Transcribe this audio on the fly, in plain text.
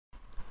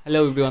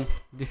Hello everyone,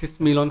 this is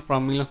Milon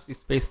from Milon's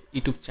Space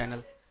YouTube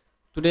channel.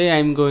 Today I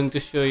am going to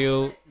show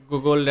you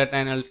Google Data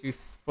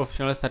Analytics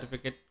Professional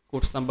Certificate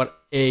course number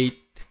 8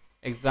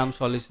 exam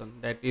solution,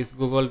 that is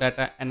Google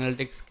Data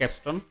Analytics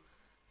Capstone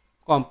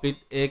complete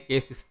a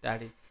case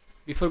study.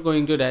 Before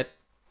going to that,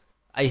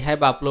 I have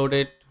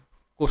uploaded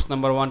course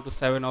number 1 to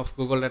 7 of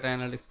Google Data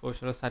Analytics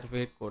Professional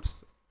Certificate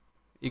course.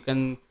 You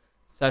can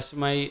search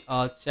my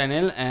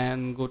channel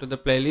and go to the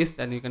playlist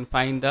and you can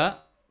find the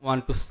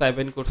 1 to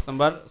 7 course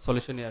number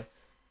solution here.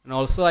 And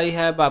also I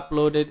have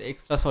uploaded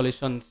extra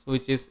solutions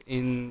which is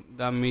in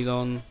the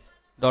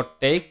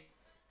milon.tech,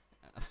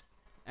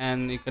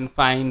 and you can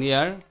find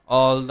here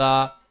all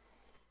the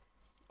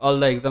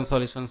exam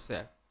solutions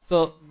there.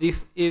 So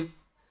this is,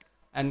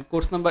 and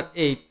course number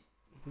 8,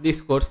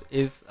 this course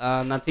is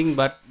nothing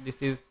but this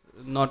is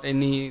not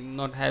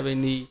have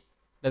any,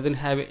 doesn't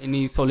have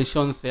any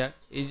solutions here.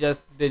 It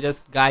just, they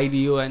just guide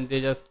you and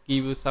they just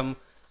give you some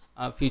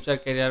future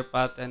career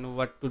path and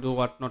what to do,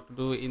 what not to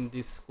do in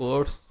this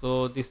course.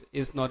 So this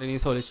is not any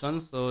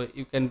solution, so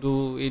you can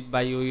do it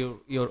by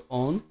your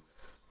own.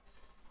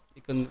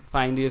 You can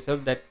find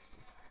yourself that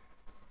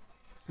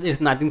there is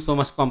nothing so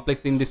much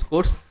complex in this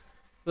course.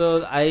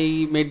 So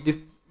I made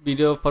this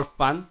video for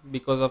fun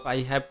because of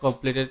I have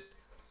completed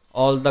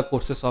all the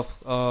courses of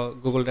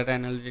Google Data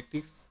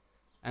Analytics,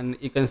 and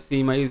you can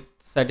see my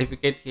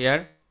certificate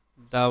here,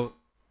 the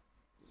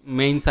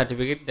main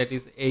certificate, that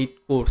is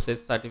 8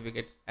 courses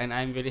certificate, and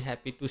I'm very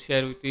happy to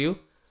share with you,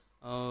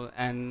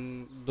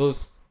 and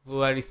those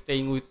who are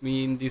staying with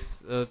me in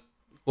this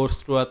course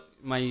throughout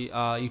my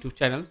YouTube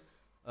channel.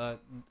 uh,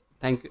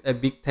 Thank you, a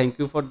big thank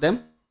you for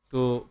them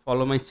to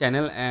follow my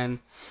channel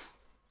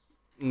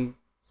mm,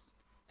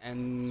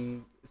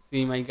 and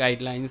see my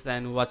guidelines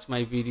and watch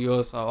my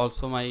videos.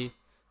 Also my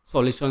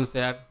solutions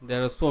there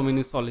are so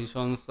many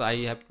solutions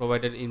I have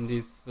provided in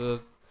this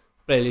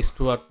playlist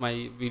throughout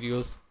my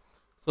videos.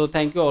 So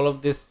thank you all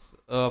of this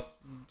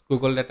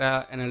Google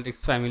Data Analytics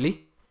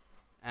family,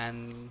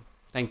 and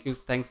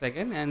thanks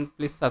again, and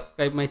please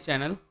subscribe my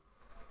channel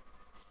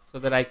so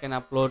that I can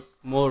upload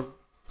more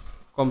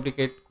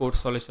complicated code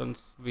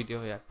solutions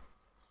video here.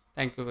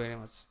 Thank you very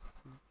much.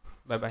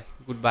 Bye bye,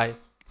 goodbye,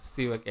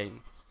 see you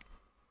again.